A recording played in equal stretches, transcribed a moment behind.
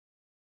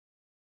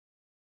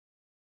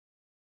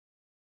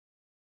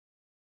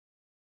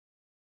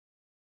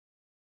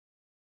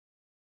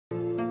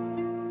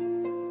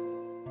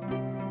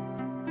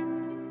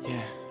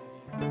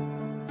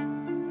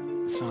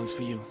song's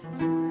for you.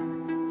 You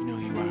know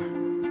who you are.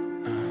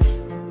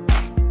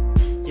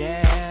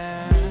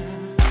 Yeah.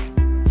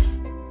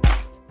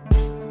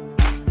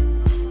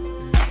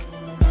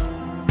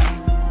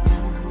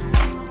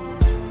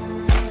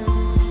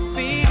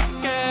 Baby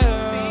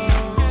girl,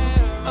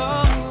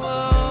 oh,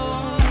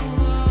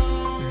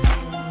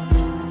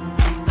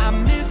 I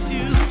miss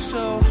you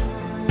so.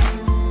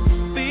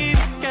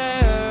 Baby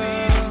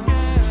girl,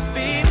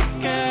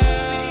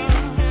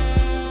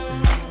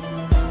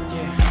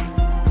 yeah.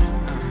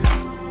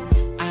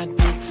 I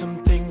did some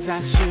things I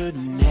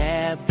shouldn't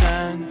have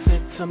done,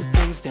 said some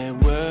things that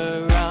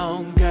were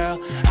wrong, girl.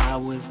 I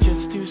was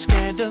just too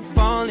scared to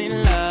fall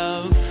in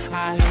love.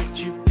 I hurt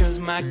you cause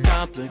my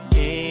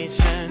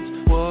complications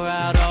wore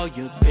out all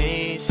your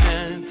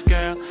patience,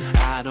 girl.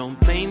 I don't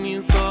blame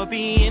you for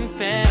being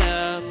fed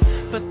up,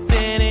 but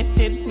then it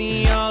hit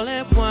me all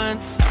at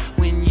once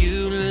when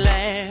you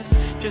left,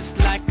 just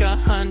like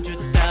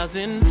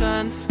 100,000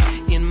 tons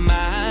in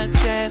my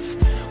chest,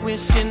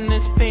 wishing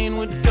this pain